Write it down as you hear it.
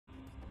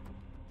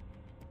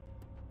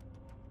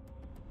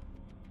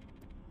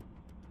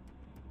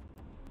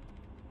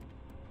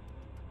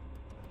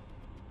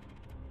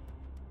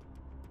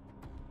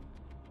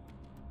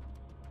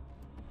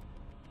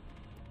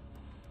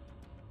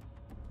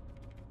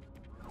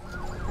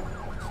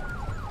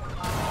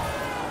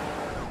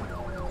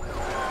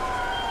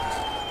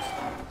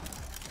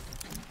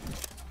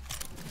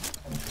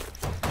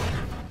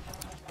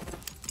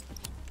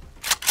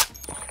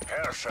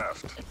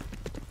geschafft.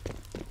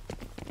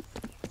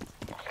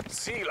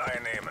 Ziel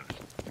einnehmen.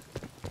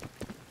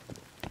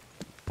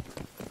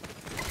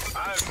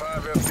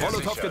 Alpha wird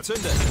Molotov gesichert.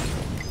 gezündet.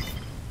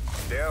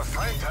 Der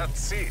Feind hat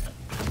Ziel.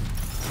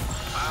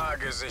 A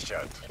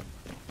gesichert.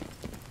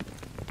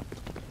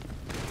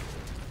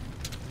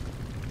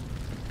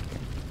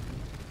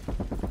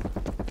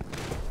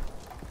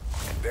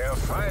 Der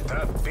Feind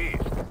hat B.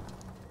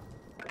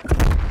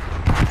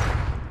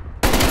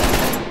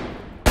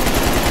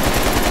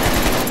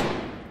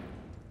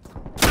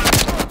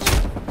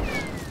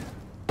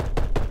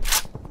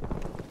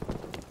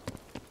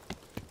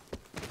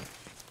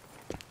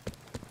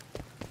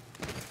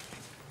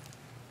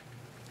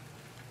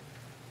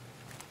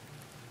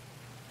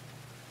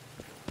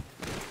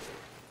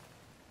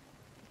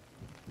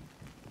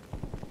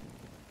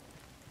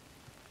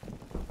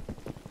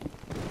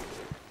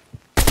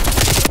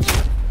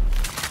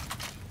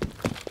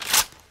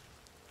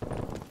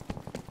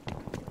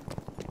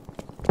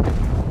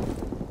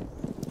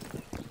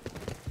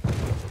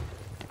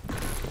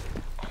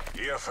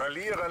 Wir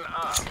verlieren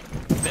A.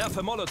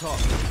 Werfe Molotov.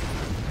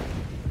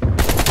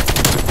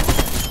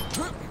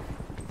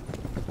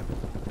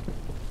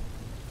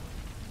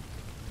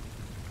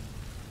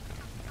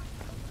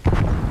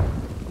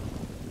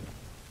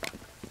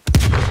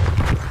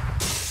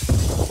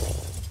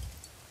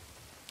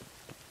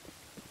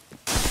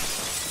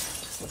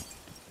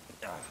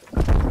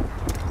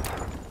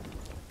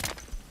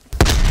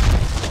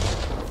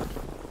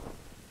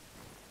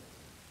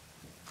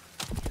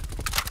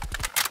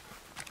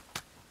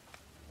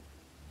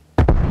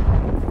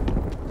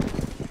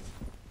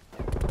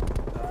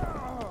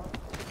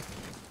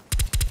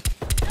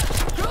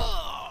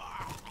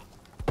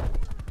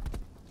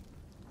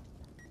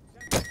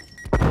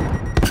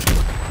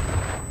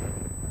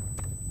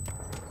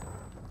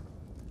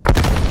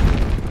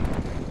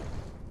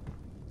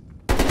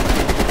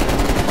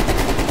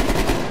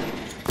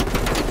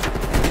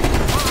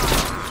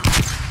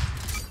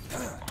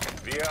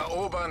 Wir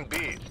erobern B.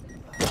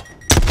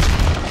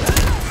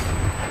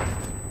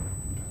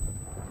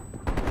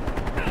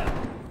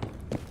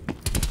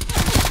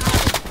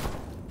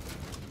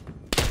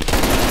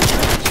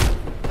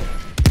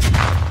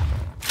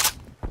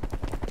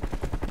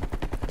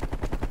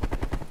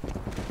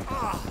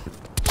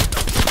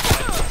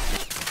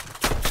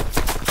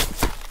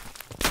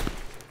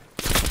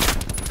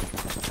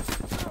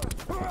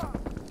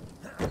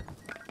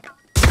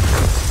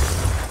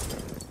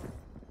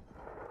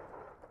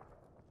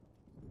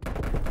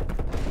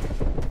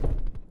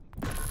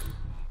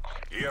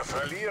 Wir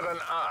verlieren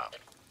A.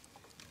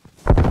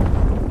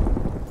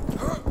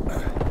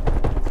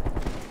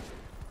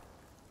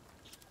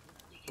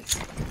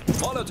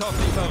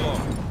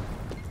 Molotov-Lieferung.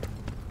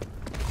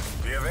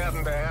 Wir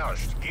werden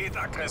beherrscht. Geht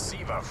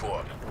aggressiver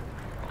vor.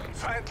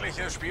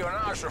 Feindliche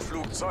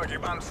Spionageflugzeug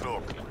im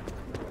Anflug.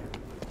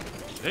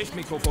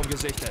 Richtmikrofon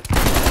gesichtet.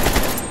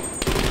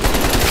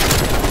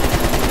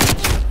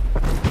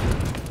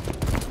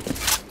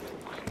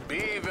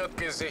 B wird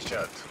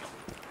gesichert.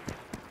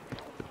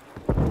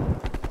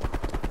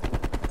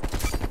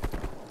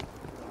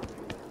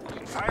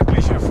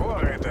 Feindliche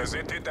Vorräte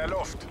sind in der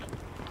Luft.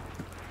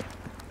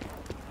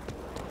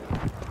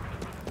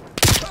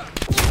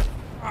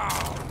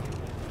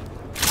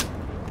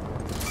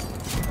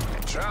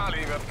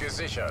 Charlie wird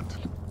gesichert.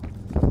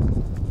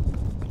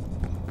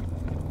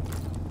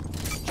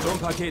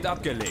 Sturmpaket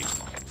abgelegt.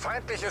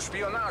 Feindliche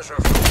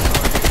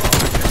Spionageflugzeuge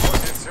in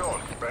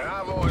Position.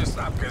 Bravo ist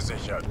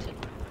abgesichert.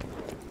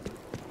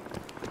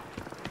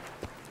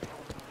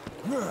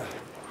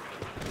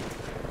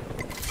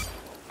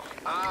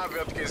 A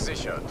wird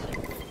gesichert.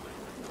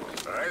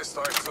 Reißt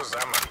euch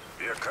zusammen.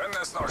 Wir können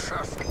es noch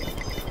schaffen.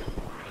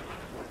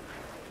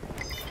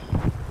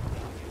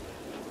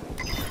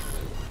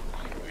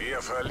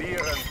 Wir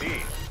verlieren B.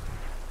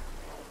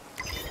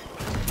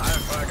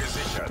 Alpha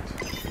gesichert.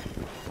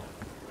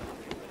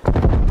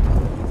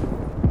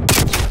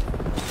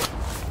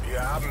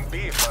 Wir haben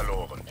B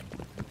verloren.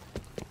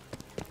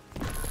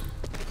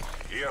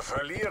 Wir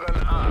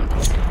verlieren A.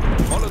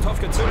 Molotov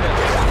gezündet.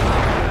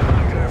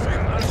 Angriff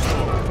im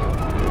Anflug.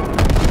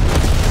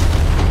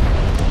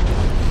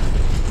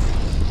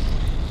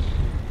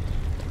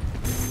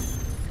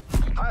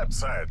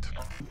 Halbzeit.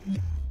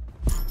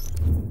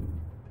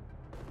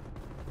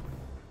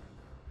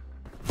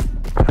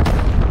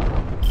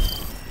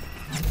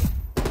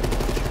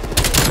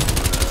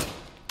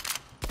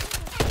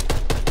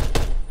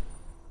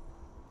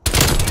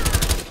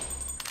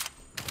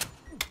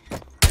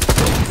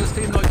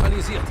 System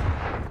neutralisiert.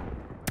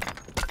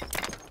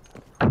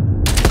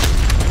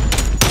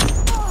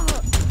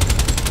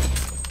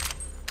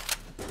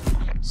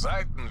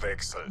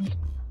 Seitenwechsel.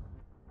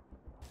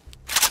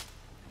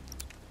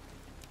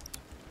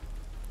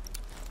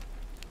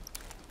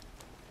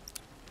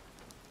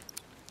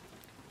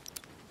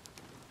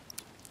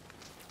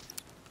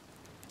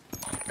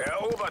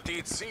 Erobert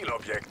die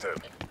Zielobjekte.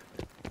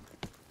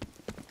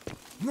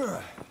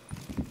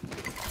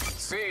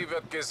 C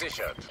wird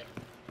gesichert.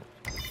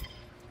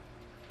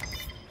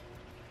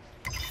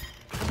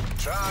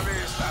 Charlie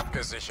ist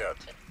abgesichert.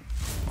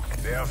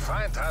 Der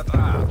Feind hat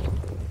A.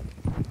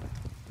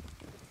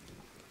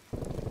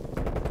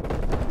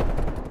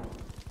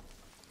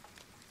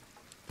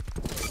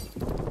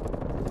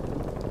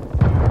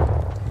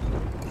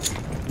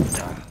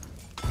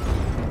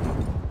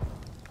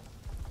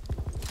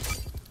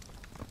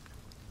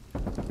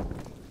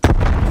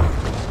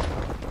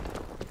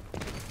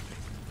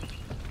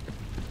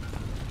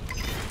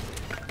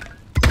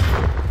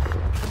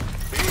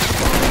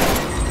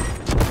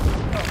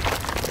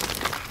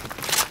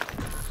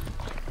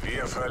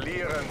 Wir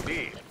verlieren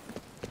B.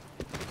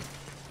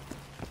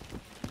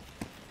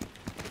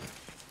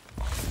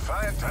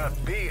 Feind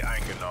hat B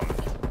eingenommen.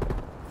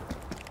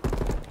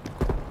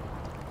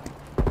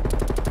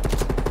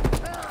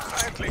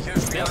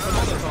 Feindliches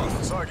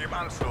Flugzeug im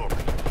Anflug.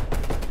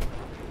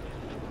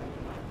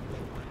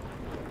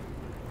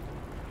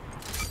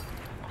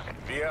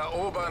 Wir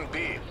erobern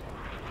B.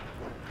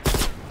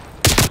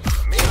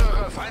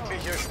 Mehrere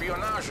feindliche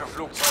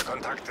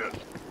Spionageflugzeugkontakte.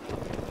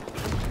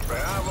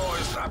 Bravo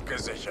ist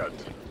abgesichert.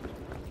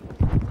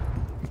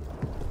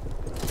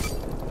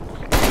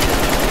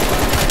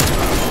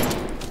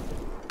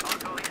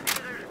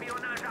 Autorisiere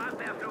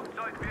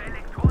Spionageabwehrflugzeug für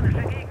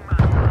elektronische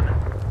Gegenmaßnahmen.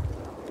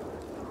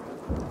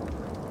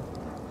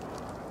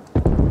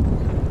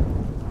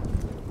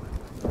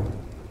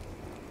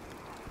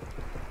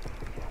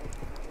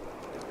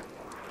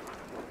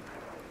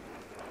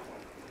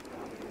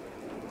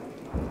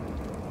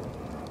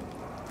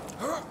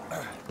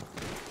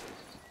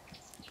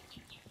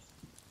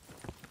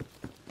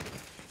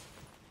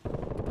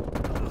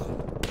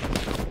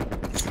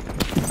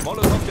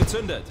 Molotow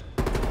gezündet.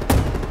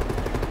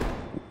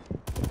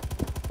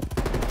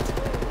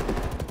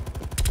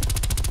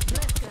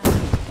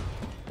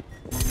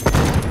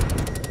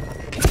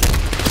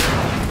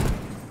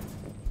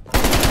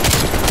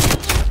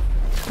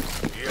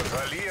 Wir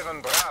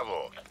verlieren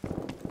Bravo.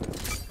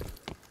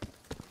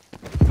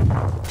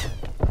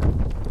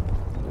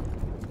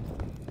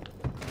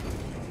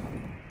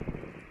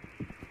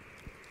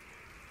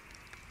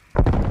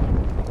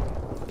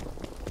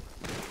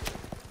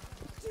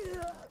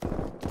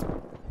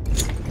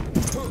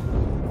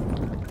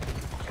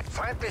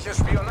 Feindliches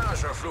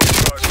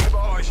Spionageflugzeug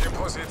über euch in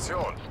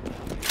Position.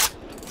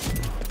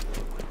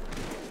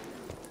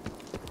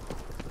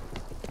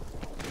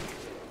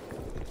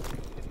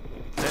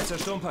 Setze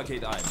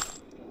Sturmpaket ein.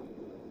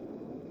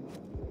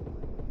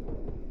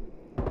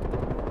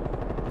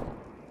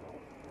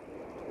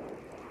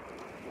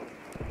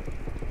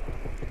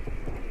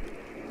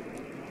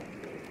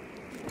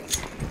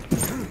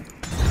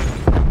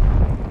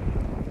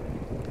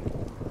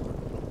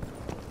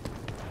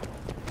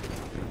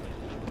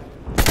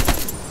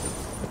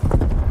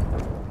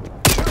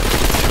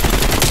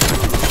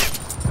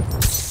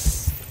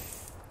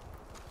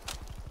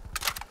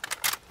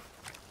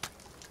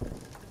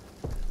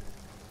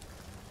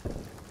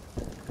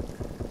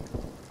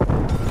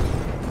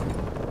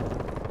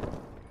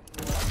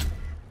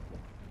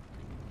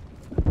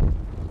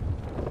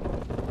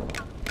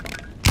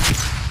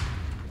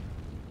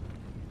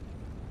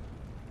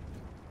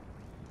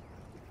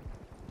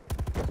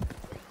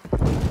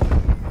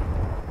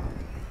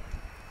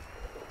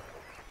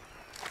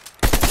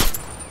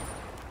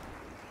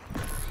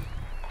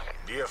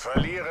 Wir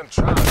verlieren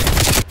Charlie.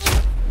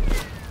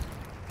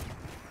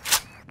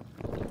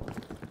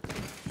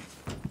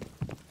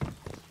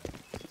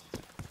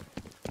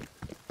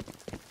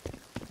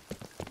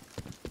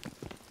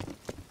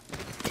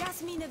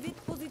 Jasmine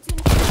wird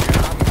positioniert.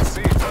 Wir haben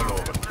C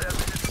verloren.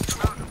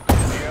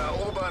 Wir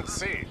erobern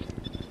C.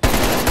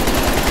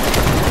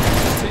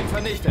 System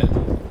vernichtet.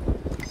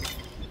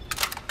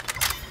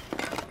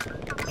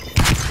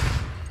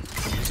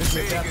 Sind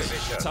wir C fertig.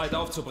 gesichert. Zeit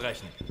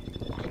aufzubrechen.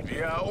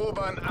 Wir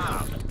erobern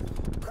A.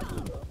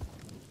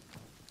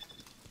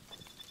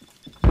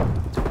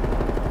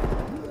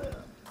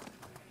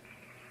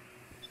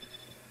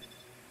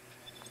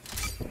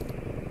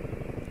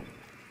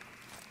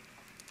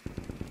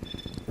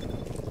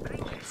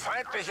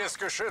 Feindliches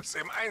Geschütz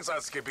im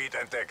Einsatzgebiet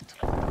entdeckt.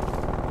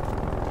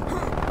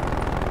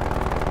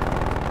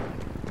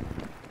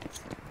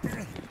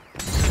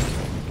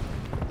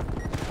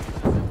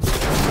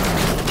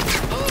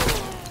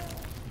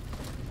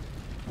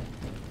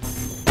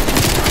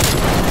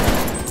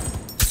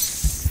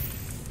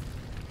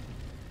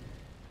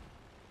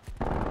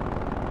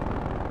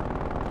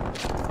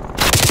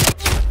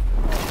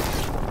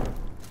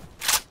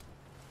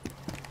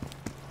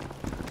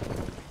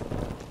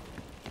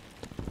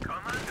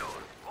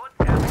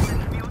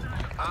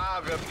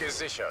 A wird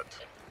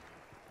gesichert.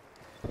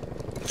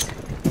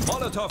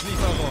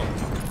 Molotow-Lieferung.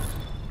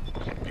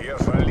 Wir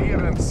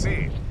verlieren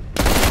C.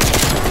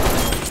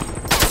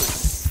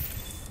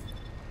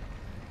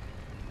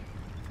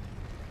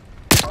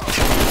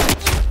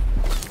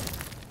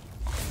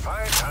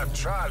 Feind hat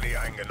Charlie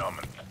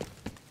eingenommen.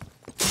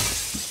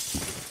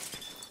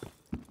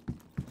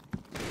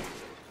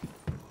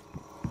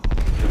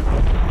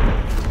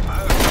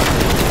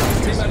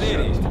 System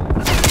erledigt.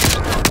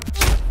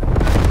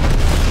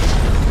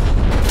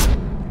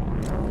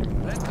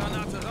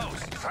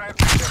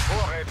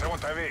 Vorräte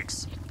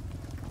unterwegs.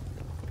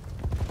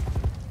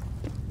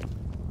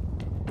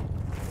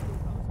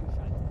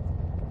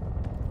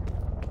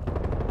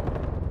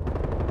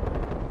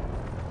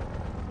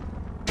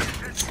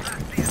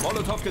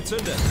 Molotow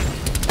gezündet.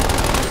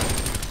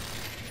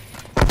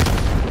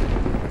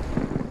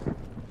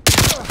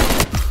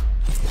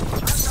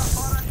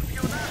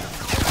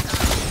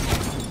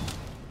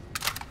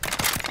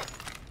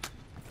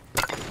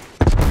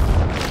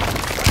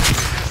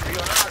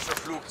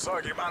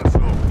 Spionageflugzeug im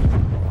Anflug.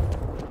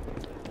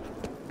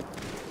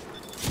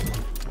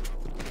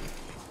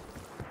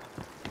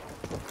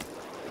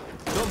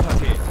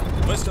 Sturmpaket.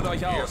 Rüstet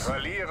euch Wir aus.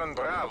 verlieren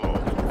Bravo.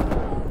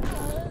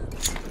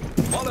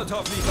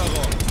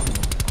 Molotow-Lieferung.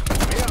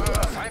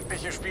 Mehrere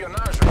feindliche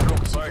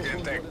Spionageflugzeuge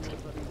entdeckt.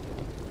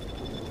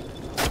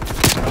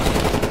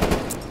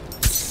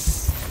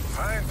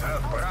 Feind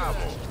hat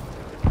Bravo.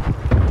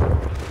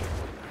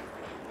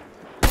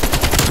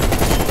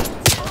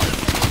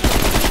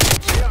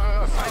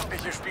 Mehrere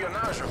feindliche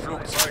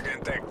Spionageflugzeuge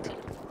entdeckt.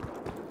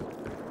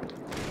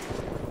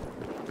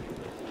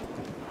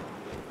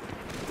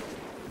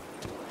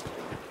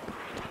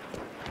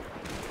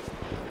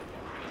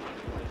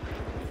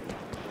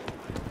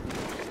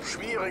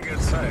 Schwierige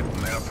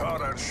Zeiten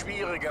erfordern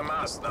schwierige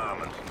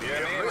Maßnahmen.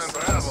 Wir müssen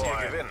Bravo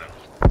hier gewinnen.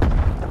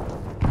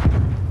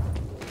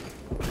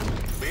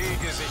 B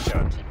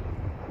gesichert.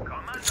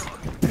 Kommando,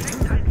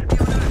 schickt ein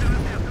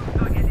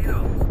Spionageabwehrflugzeug in die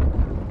Luft.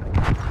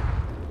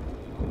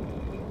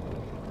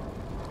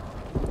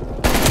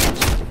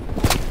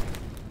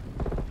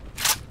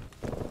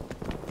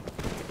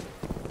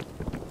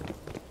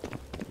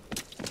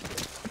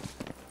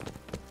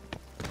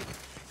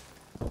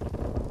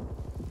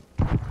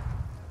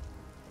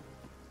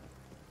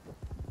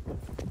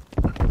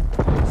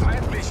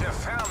 Feindliche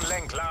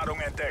Fernlenkladung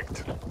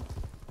entdeckt.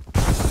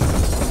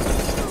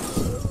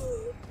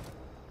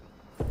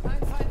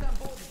 Ein Feind am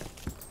Boden.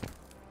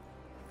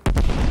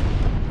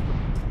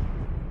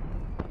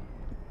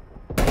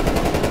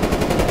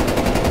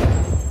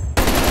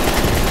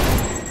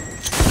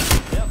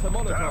 Werfe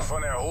Molotow.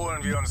 Davon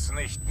erholen wir uns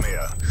nicht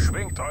mehr.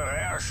 Schwingt eure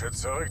Ärsche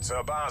zurück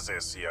zur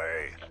Basis, CIA.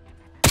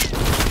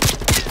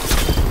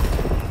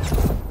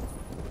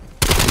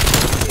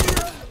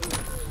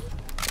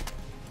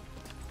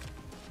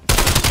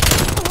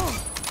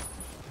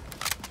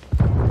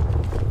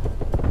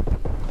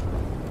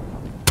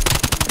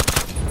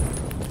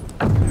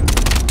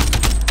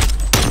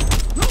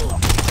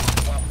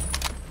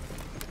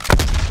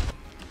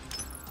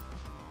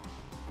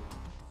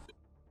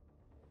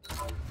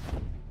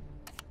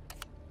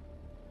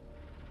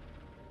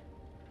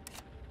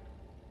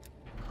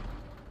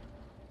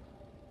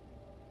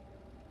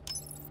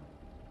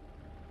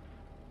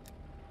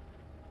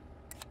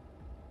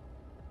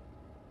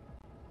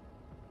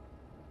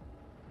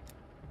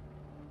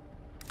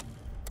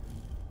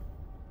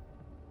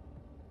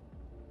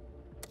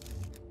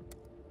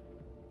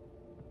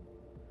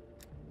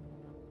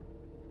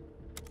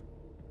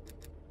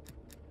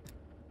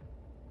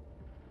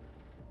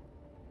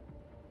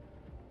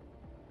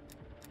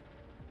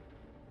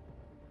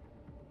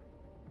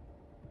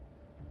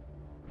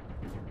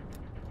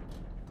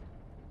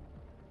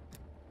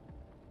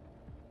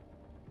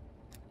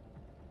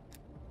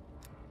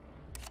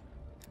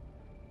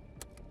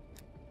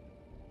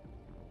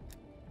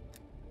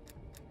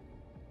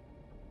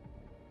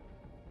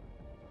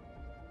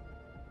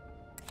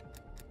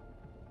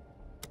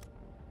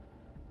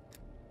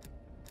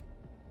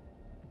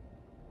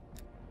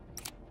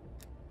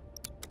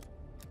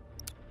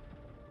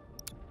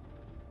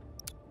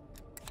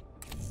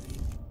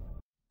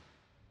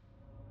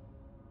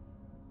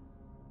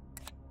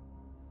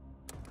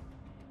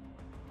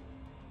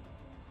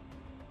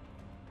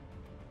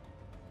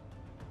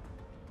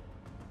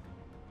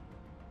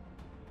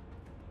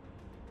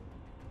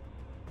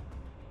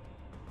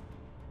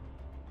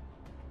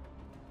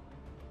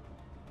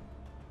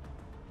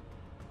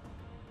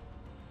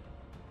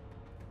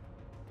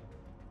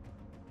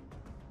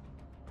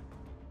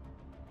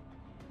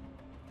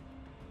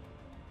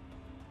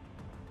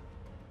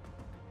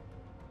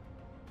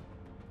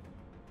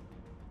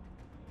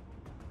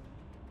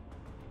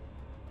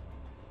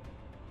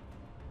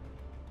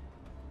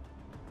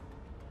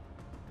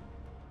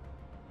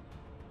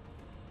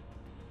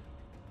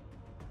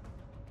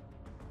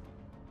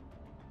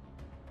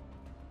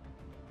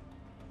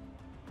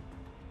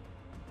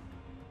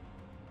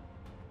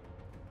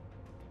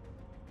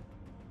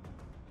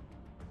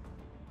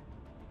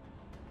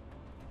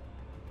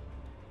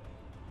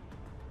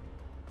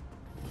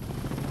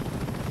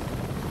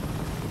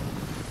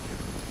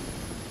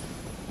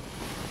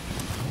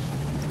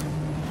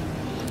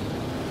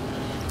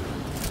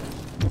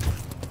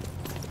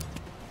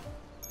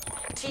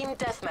 Team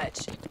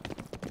Deathmatch.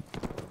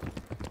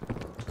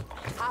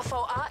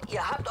 HVA,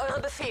 ihr habt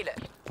eure Befehle.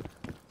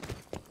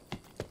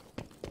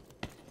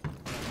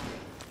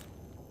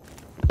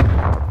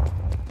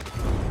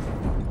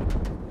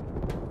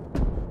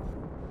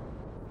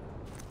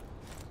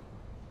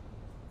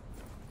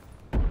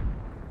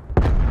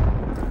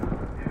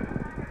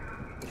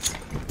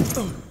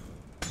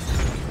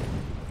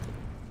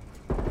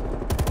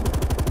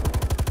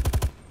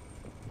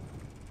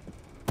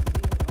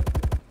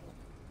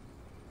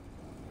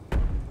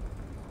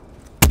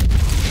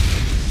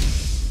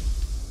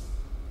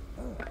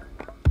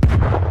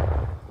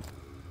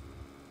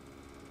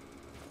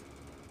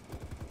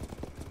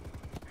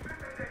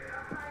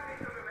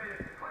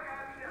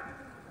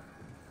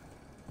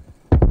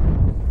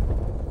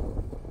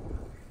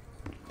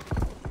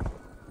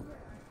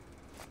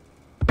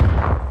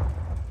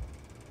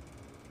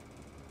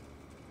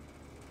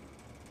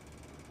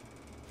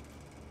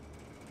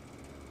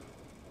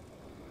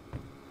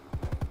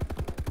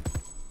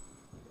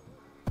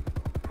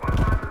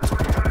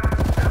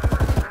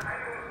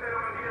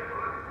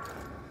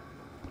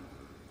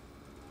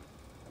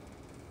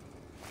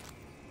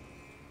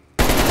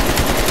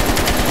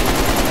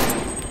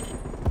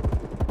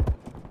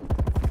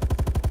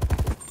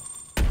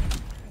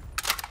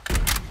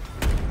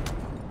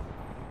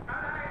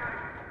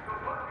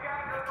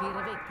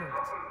 Markiere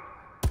Wegpunkt.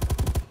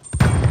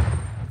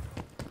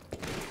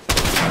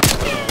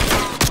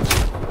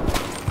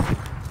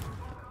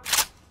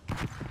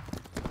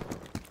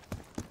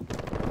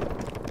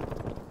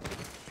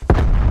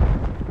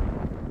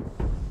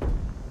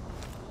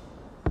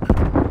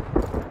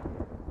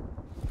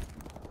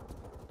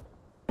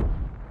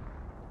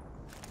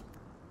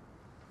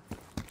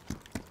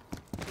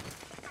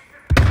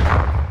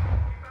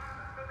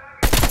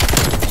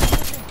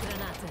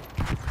 Granate.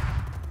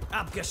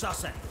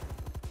 Abgeschossen!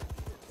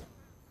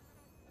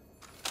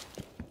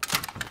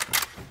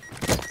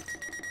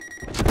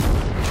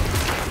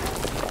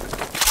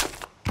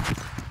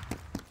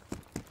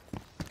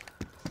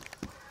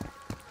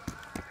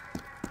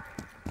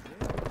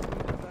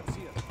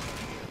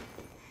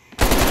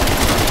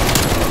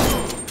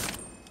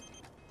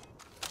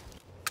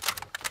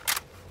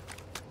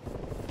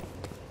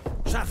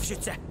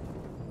 Scharfschütze!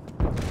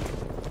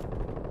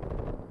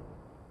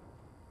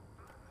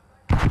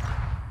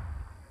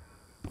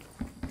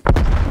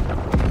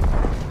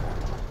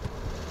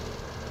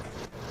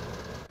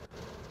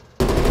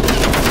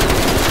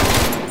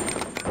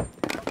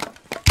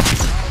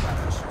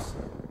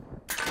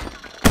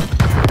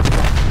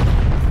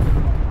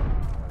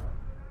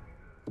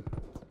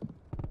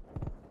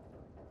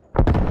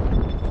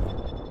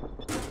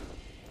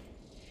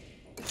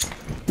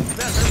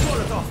 Werfen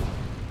Molotov!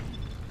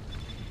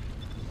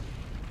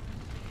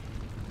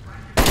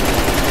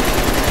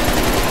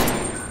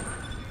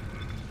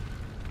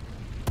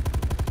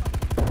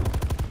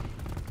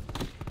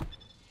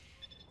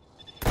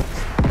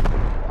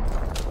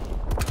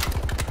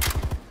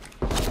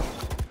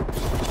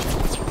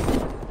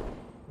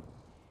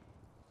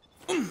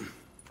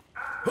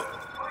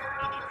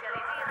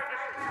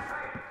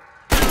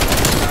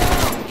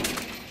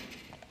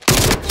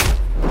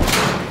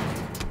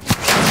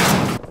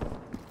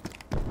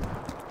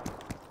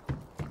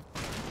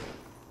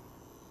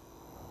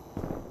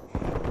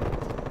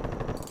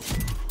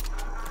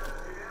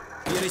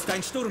 Hier ist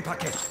ein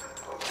Sturmpaket.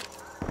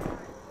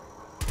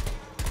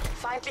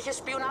 Feindliches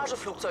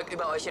Spionageflugzeug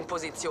über euch in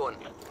Position.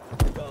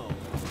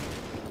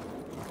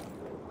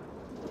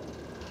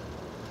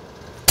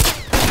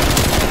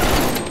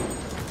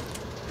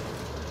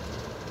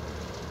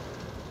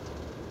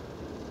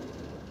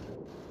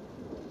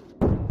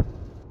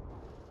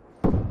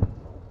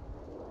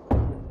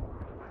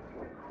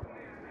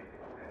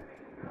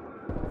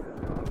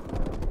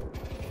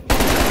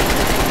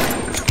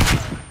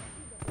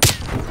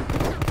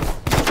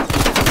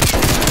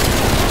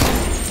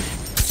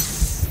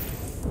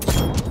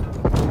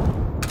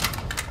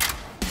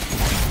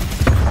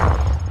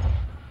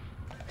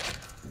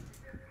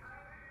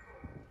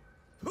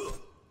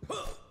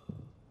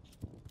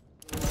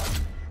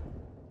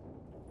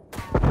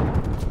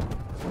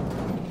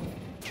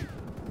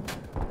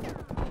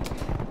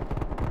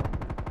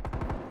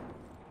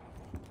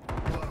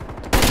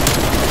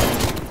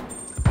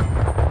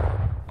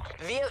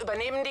 Wir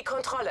übernehmen die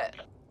Kontrolle.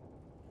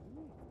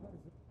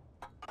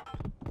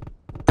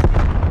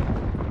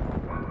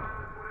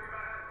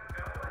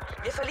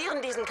 Wir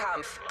verlieren diesen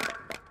Kampf.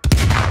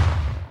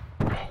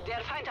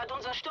 Der Feind hat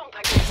unser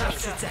Sturmpaket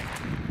Scharfschütze!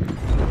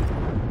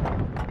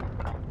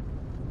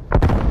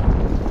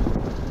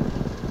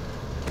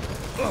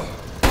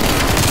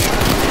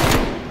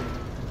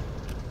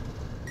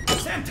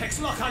 Semtex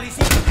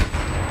lokalisiert!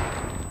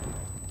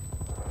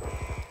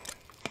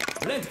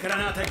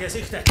 Blendgranate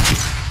gesichtet!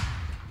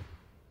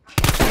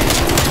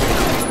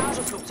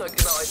 Flugzeug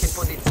über euch in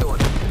Position.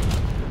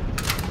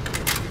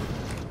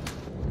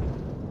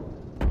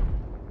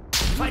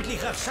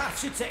 Feindlicher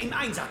Scharfschütze im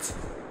Einsatz!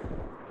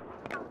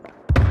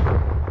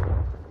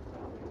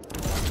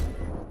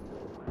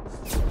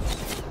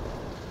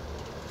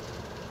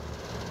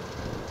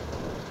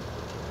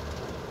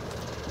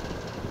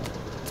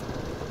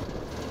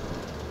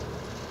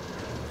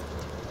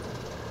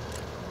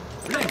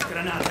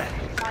 Blendgranate!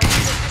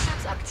 Feindliches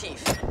Geschütz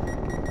aktiv.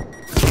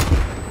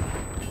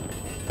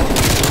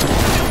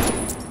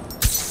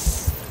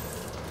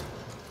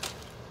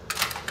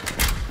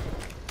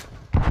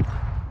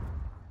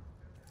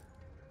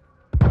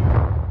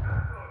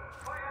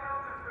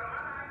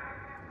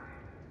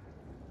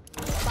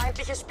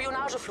 Feindliches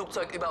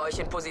Spionageflugzeug über euch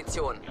in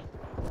Position.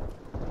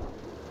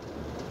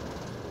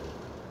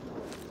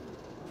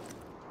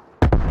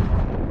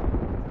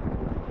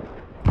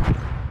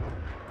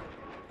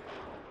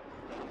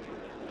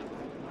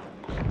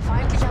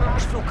 Feindlicher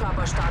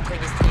Marschflugkörperstart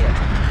registriert.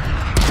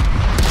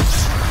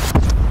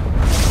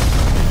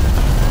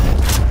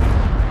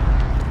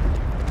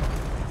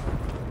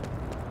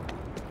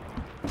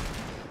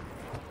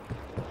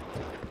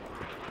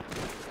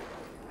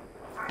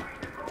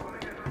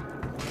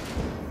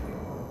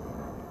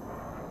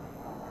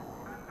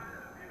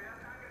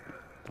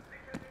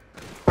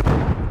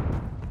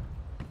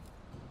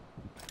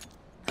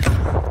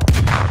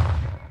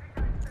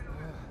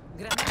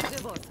 Granate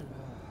geworfen.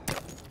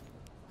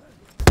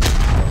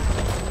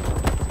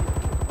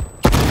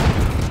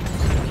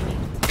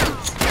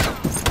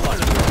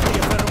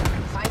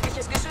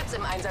 Feindliches Geschütz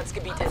im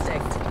Einsatzgebiet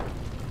entdeckt.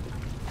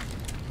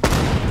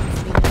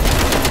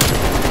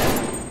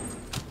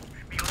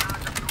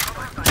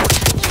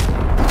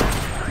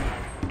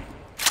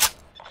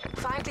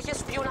 Feindliches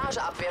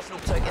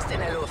Spionageabwehrflugzeug ist in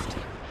der Luft.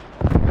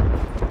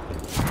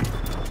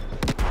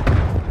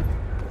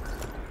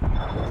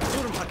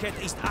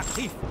 Sturmpaket ist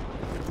aktiv.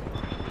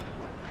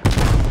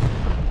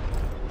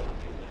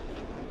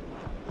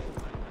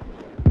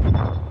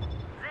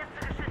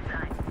 Setze Geschütze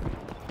ein.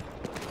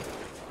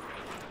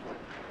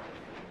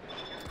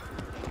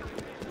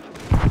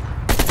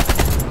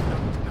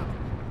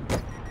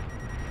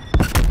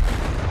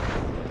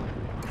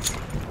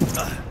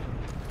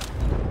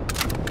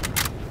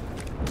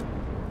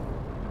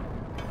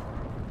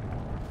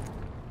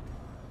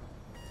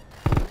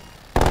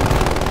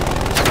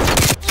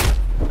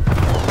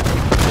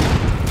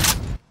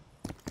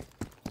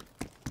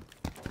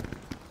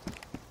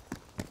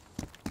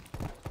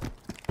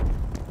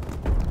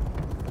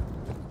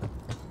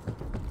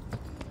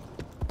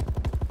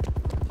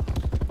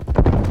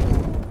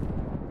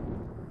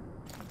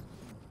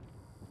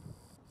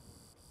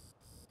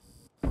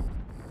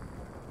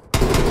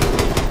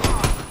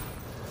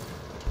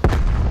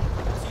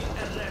 Ziel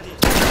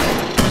erledigt.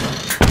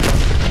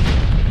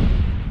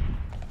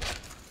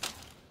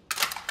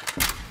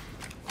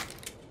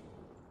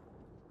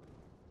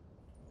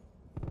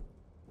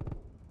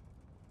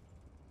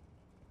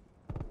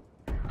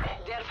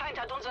 Der Feind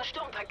hat unser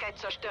Sturmpaket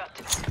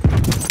zerstört.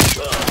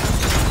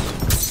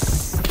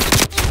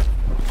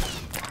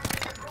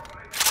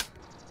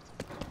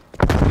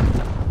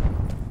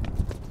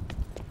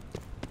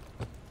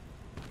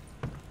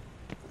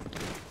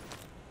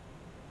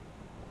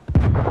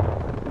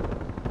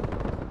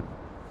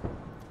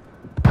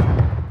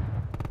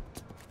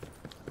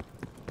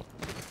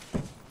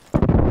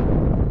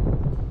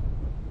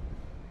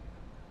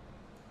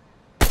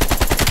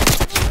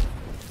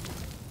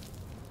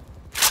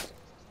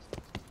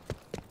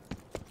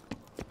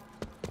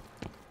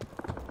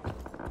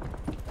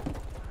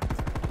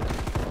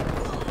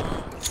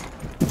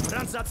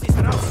 Brandsatz ist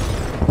raus.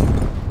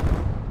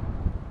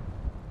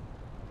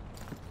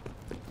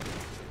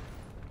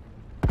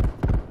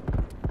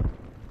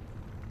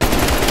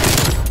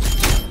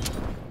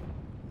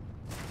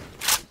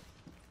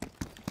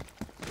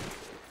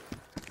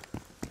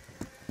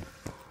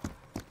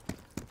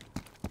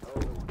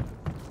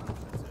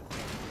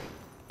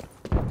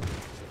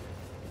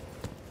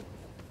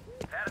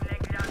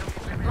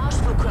 Fernlenkladung.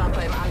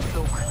 Marschflugkörper im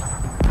Anflug.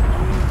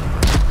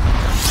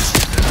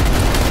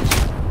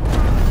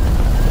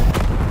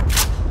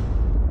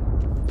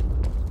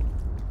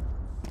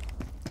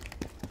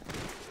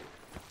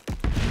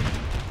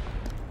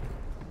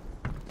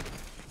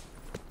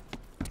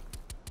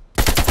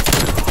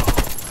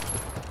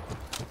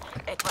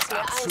 Etwas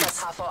mehr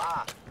Einsatz,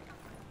 HVA.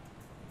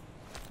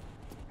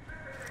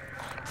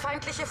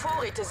 Feindliche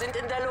Vorräte sind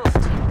in der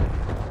Luft.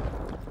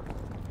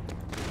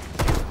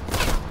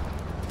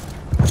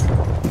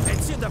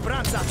 Entziehender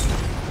Brandsatz.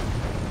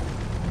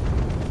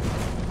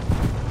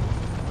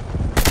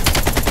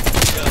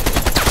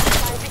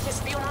 Feindliches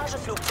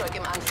Spionageflugzeug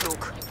im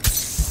Anflug.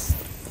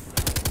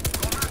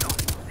 Kommando,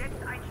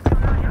 setzt ein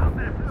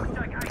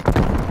Spionageabwehrflugzeug ein.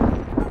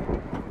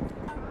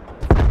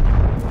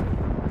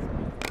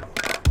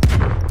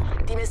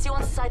 Die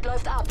Missionszeit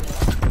läuft ab.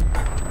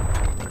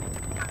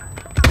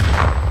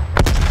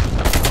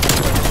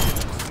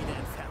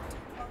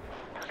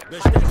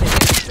 Wieder entfernt. Feindliche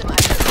Geschütz im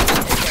Einsatzgebiet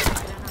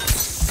entdeckt.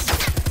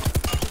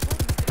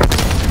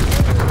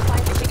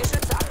 Feindliche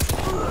Geschütze aktiv.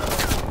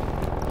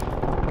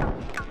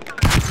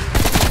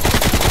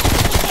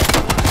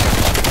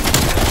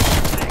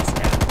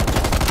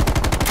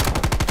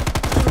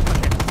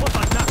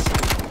 Vorfahrt nach.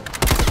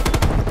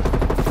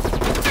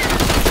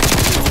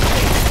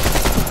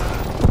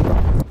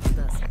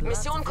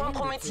 Mission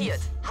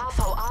kompromittiert.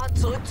 HVA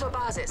zurück zur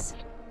Basis.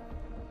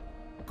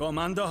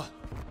 Kommando,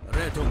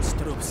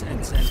 Rettungstrupps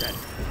entsenden.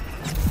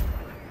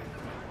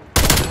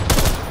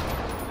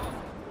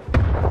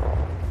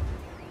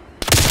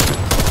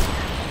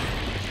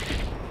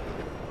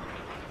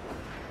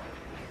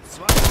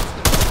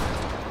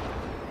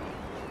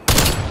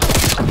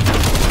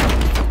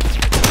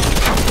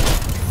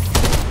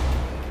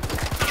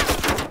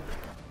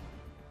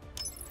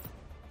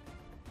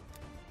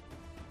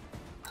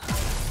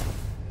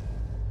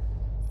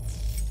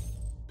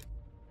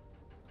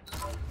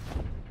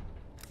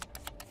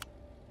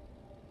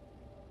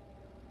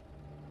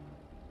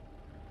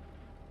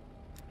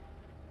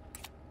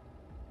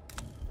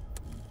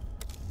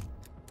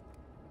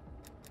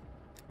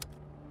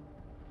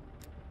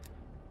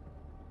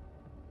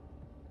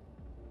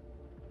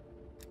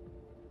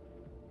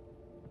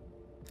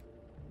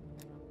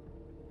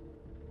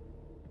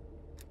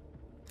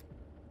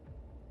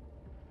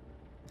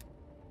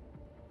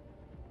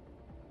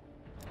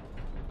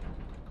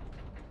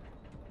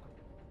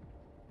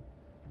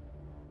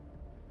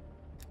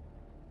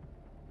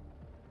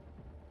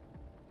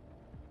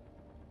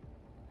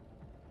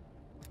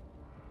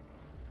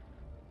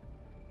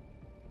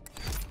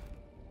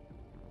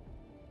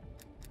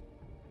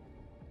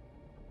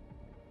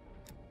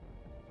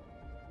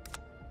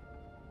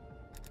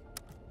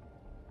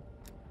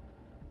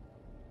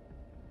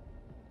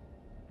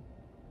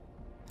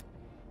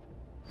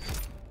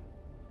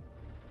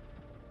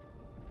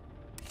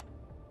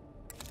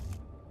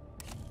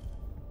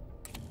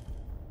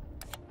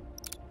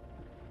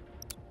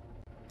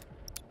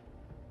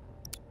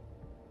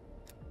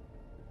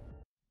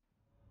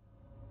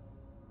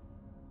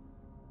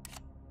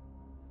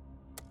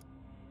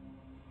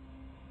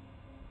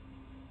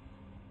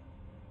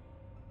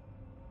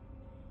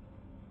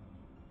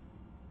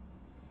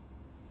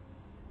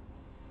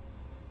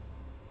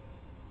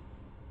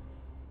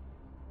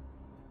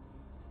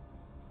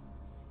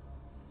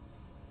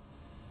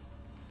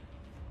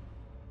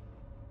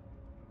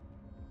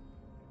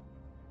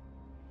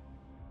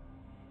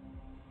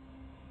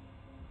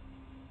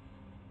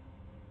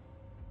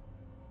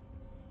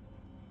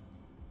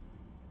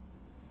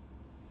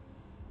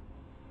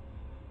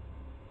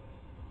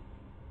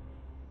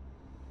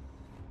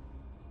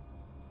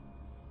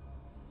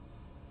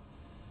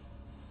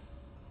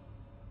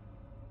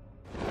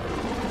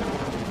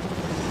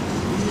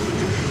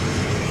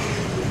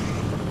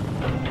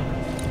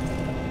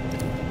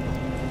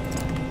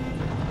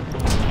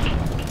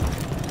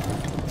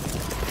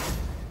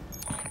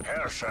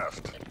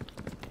 geschafft.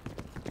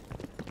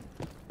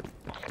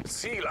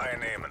 Ziel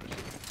einnehmen.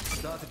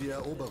 Starte die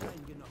Eroberung.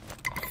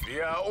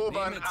 Wir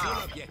erobern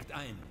A. Zielobjekt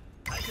ein.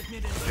 Haltet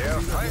mir den Der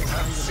Feind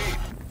hat C.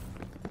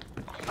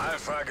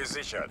 Alpha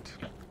gesichert.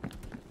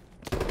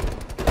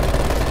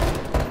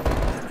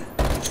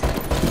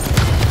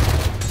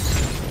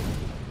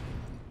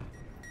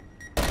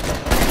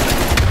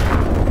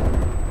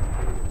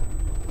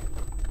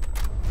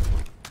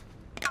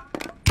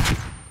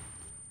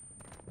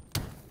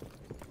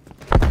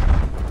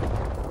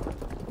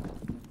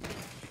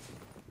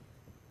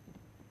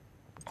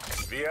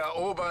 Wir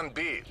erobern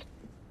B.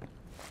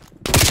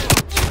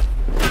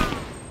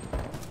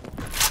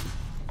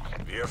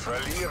 Wir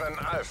verlieren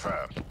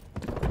Alpha.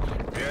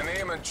 Wir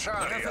nehmen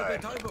Charlie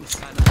ein.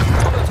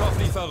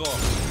 Molotow-Lieferung.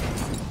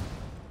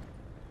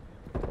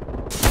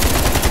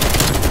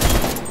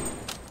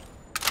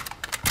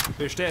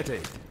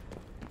 Bestätigt.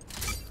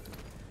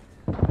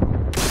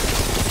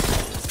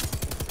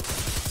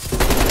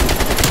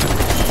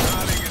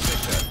 Charlie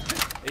gesichert.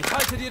 Ich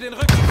halte dir den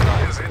Rücken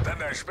frei. Wir sind an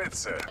der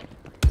Spitze.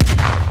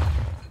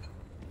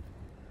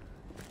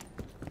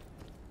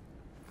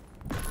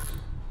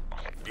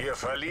 Wir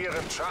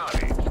verlieren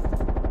Charlie.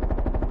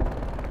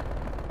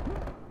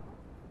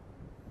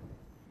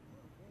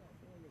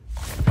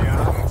 Wir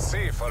haben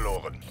C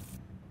verloren.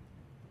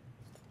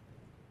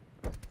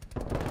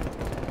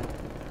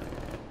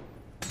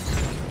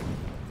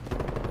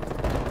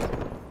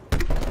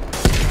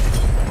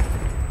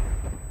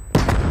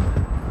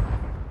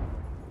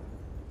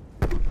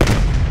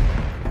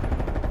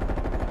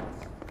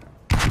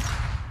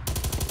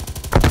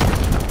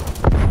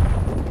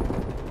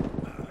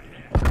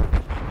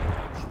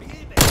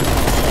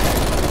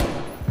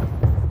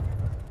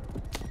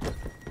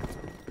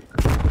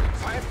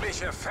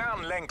 Feindliche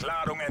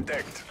Fernlenkladung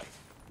entdeckt.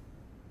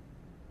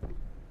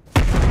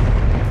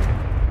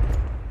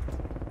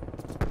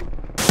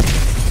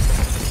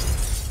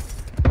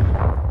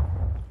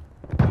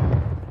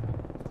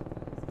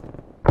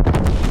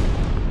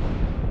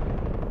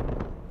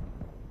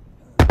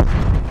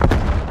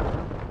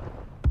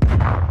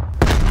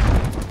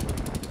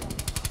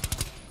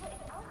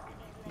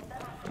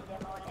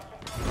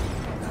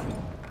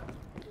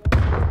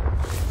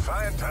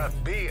 Feind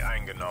hat B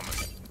eingenommen.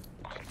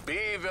 B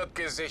wird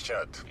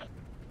gesichert.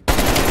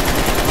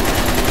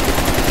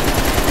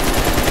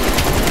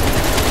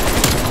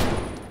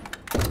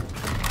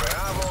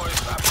 Bravo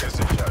ist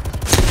abgesichert.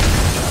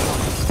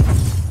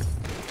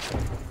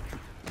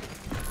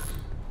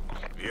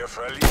 Wir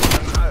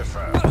verlieren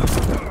Alpha.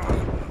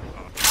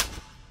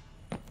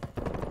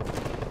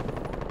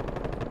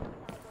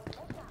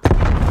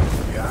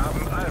 Wir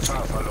haben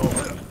Alpha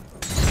verloren.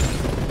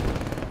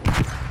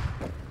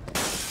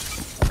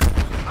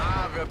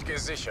 A wird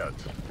gesichert.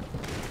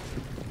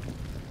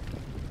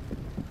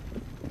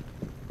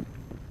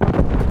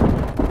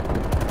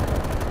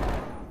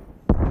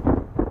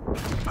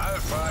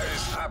 Alpha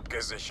ist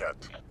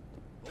abgesichert.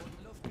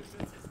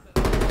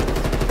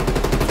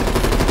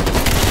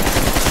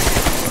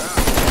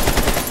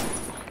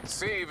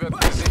 C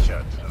wird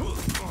gesichert.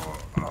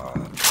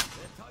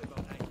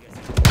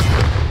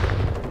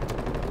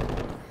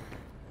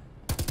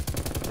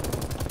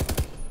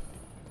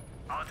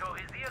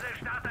 Autorisiere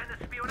Start eines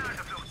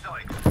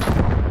Spionageflugzeugs.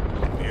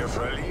 Wir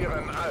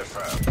verlieren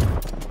Alpha.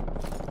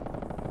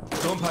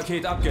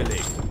 Sturmpaket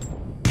abgelegt.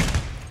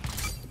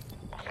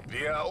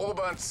 Wir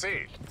erobern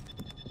C.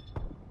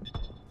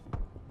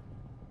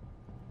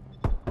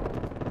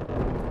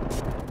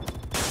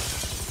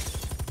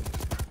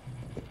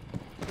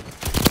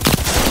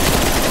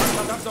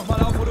 Verdammt noch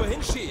mal auf, wo du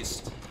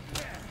hinschießt.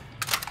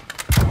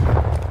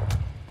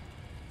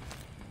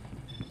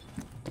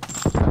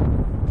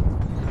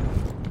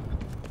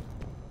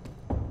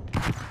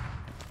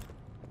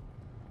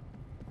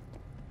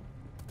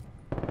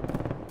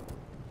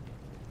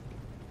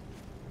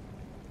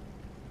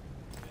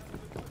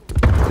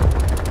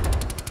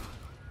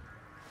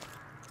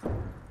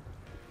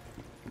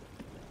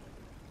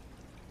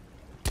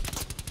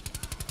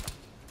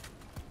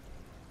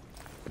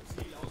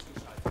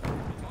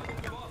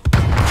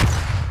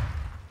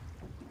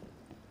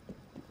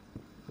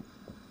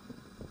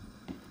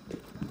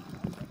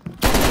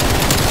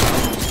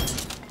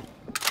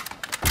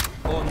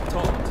 Und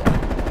tot.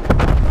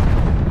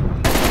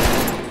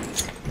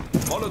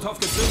 Molotow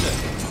gezündet.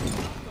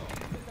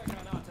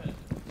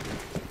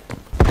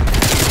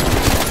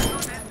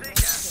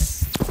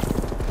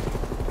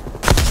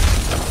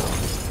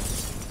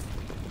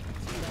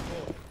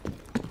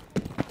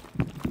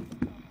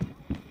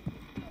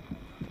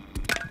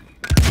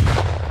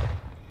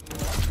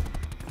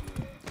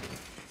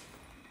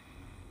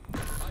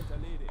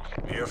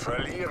 Wir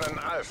verlieren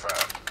Alpha.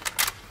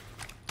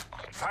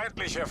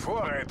 Feindliche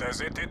Vorräte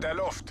sind in der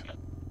Luft.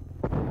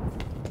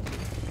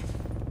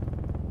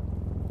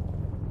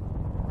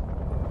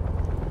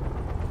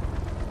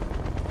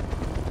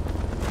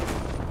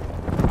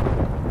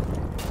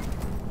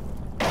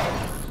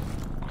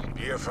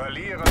 Wir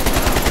verlieren.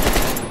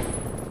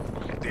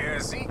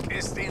 Der Sieg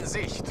ist in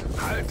Sicht.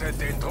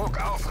 Haltet den Druck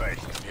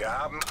aufrecht. Wir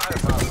haben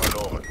Alpha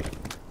verloren.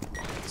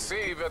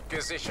 C wird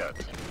gesichert.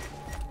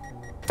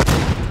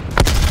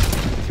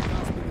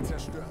 Gasmine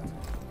zerstört.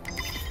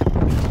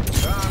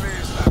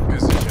 Charlie ist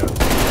abgesichert.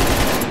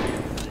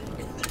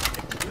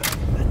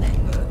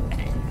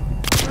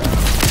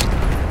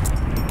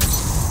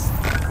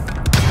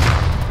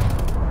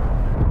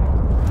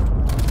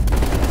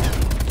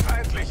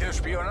 Feindliche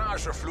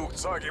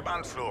Spionageflugzeug im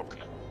Anflug.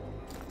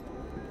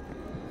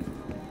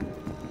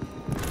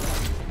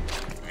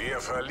 Wir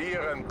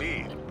verlieren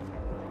B.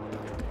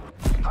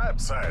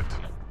 Halbzeit.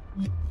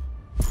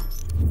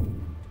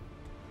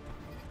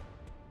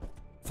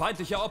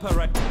 Feindlicher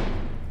Operator.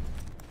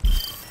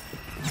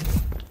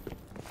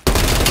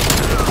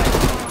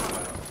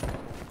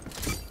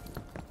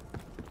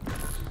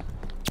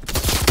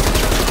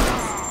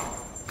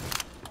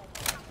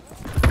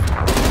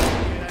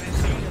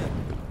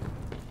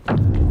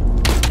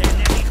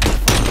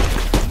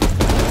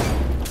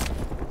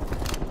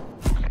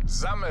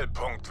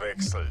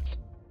 Sammelpunktwechsel.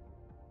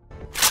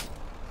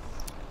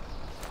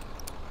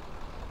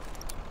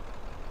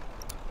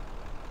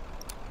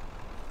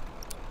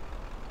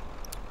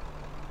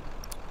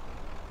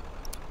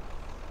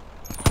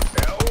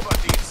 Erobert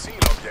die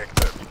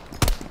Zielobjekte.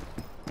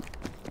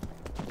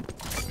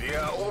 Wir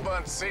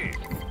erobern C.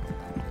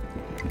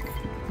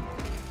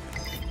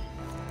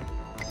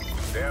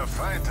 Der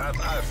Feind hat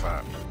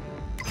Alpha.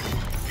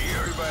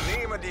 Wir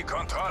übernehmen die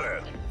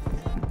Kontrolle.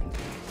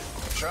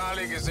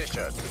 Charlie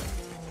gesichert.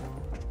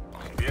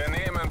 Wir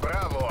nehmen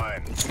Bravo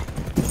ein.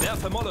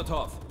 Werfe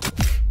Molotov.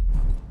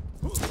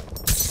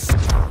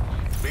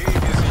 B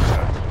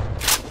gesichert.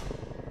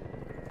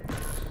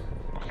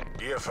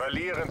 Wir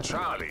verlieren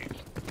Charlie.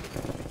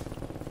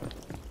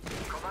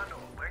 Kommando,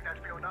 bringt ein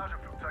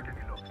Spionageflugzeug in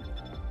die Luft.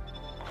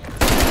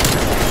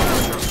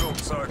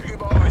 Flugzeug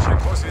über euch in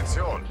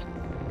Position.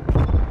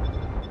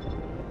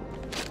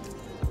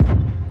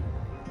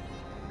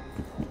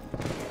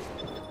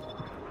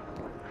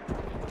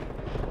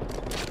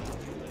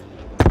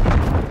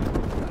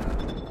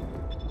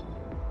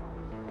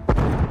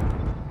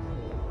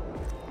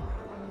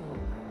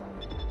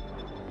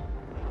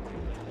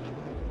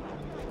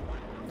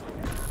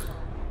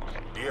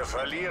 Wir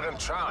verlieren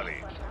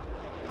Charlie.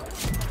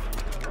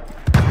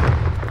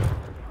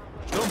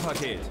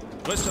 Sturmpaket.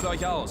 Rüstet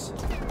euch aus.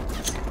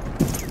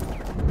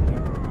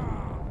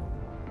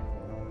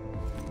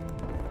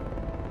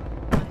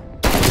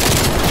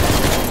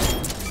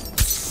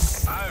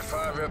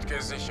 Alpha wird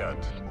gesichert.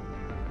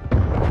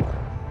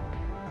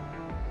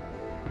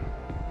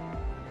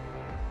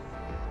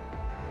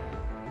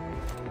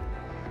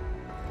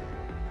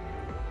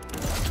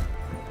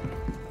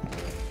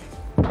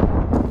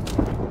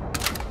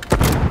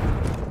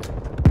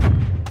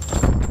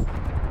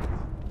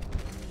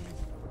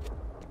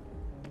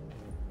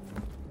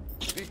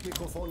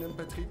 Mikrofon im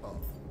Betrieb auf.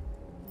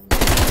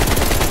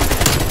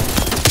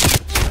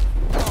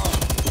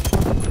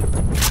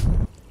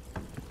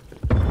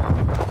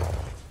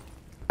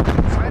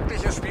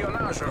 Feindliches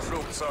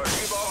Spionageflugzeug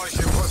über euch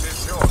in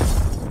Position.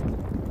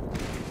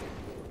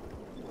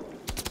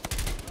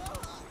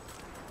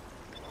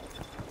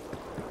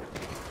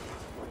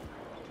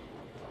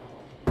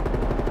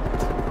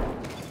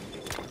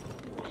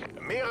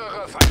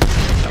 Mehrere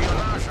feindliche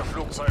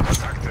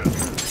Spionageflugzeugkontakte.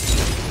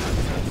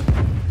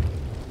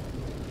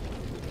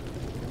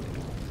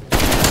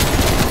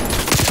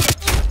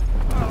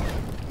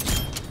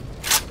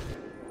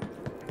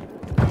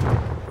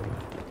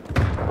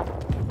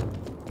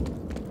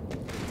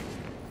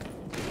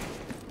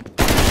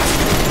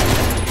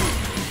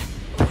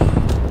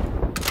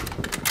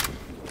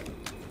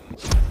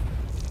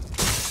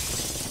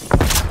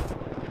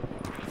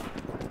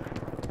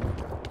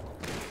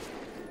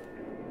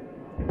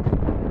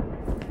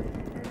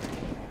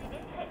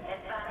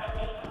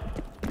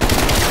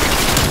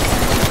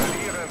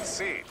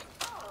 C.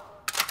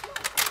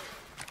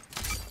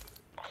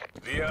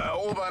 Wir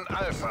erobern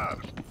Alpha.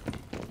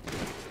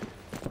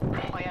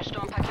 Euer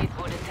Sturmpaket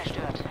wurde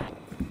zerstört.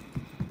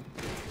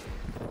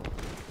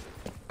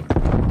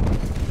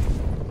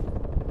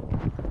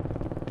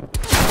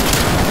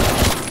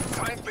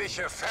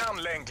 Feindliche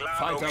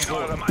Fernlenkladung Feind in am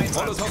eurem Boden. Einsatz.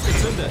 Molotov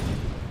gezündet.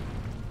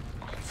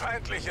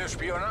 Feindliche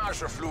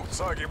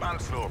Spionageflugzeug im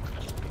Anflug.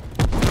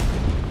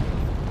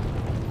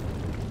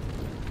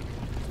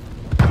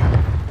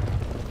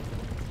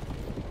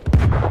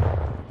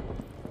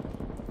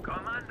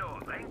 Kommando,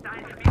 bringt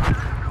ein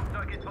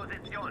Spionageflugzeug in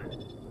Position.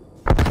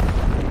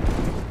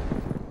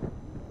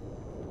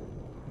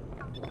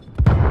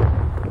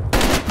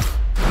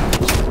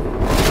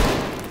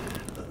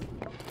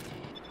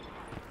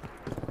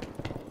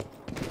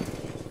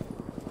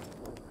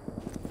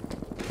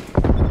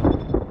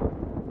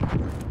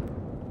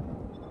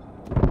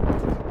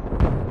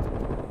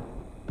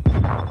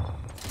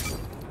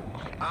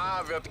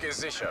 A wird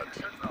gesichert.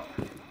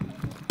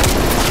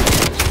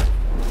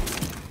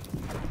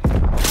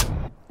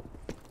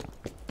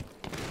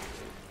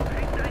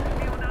 Bringt ein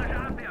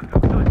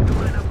Spionageabwehrflugzeug zu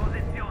meiner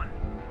Position.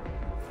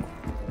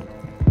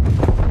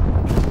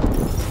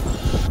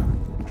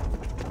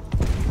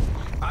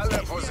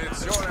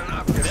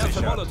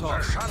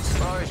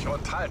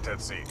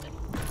 haltet sie.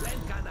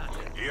 Blendgranate.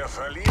 Wir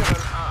verlieren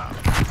A.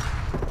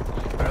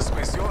 Das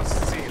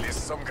Missionsziel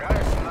ist zum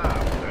Greifen nah.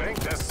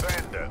 Bringt es zu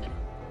Ende.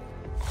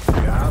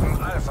 Wir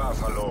haben Alpha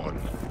verloren.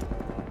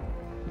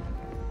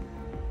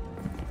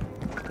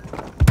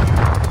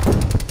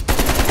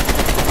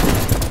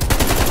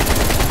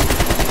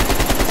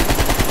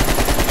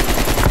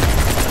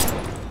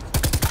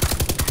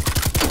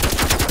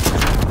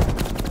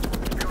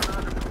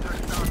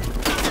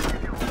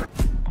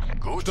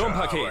 Gute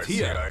Sturmpaket, Arbeit,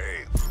 hier.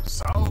 CIA.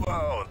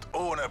 Sauber und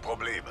ohne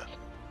Probleme.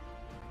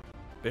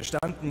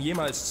 Bestanden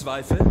jemals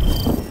Zweifel?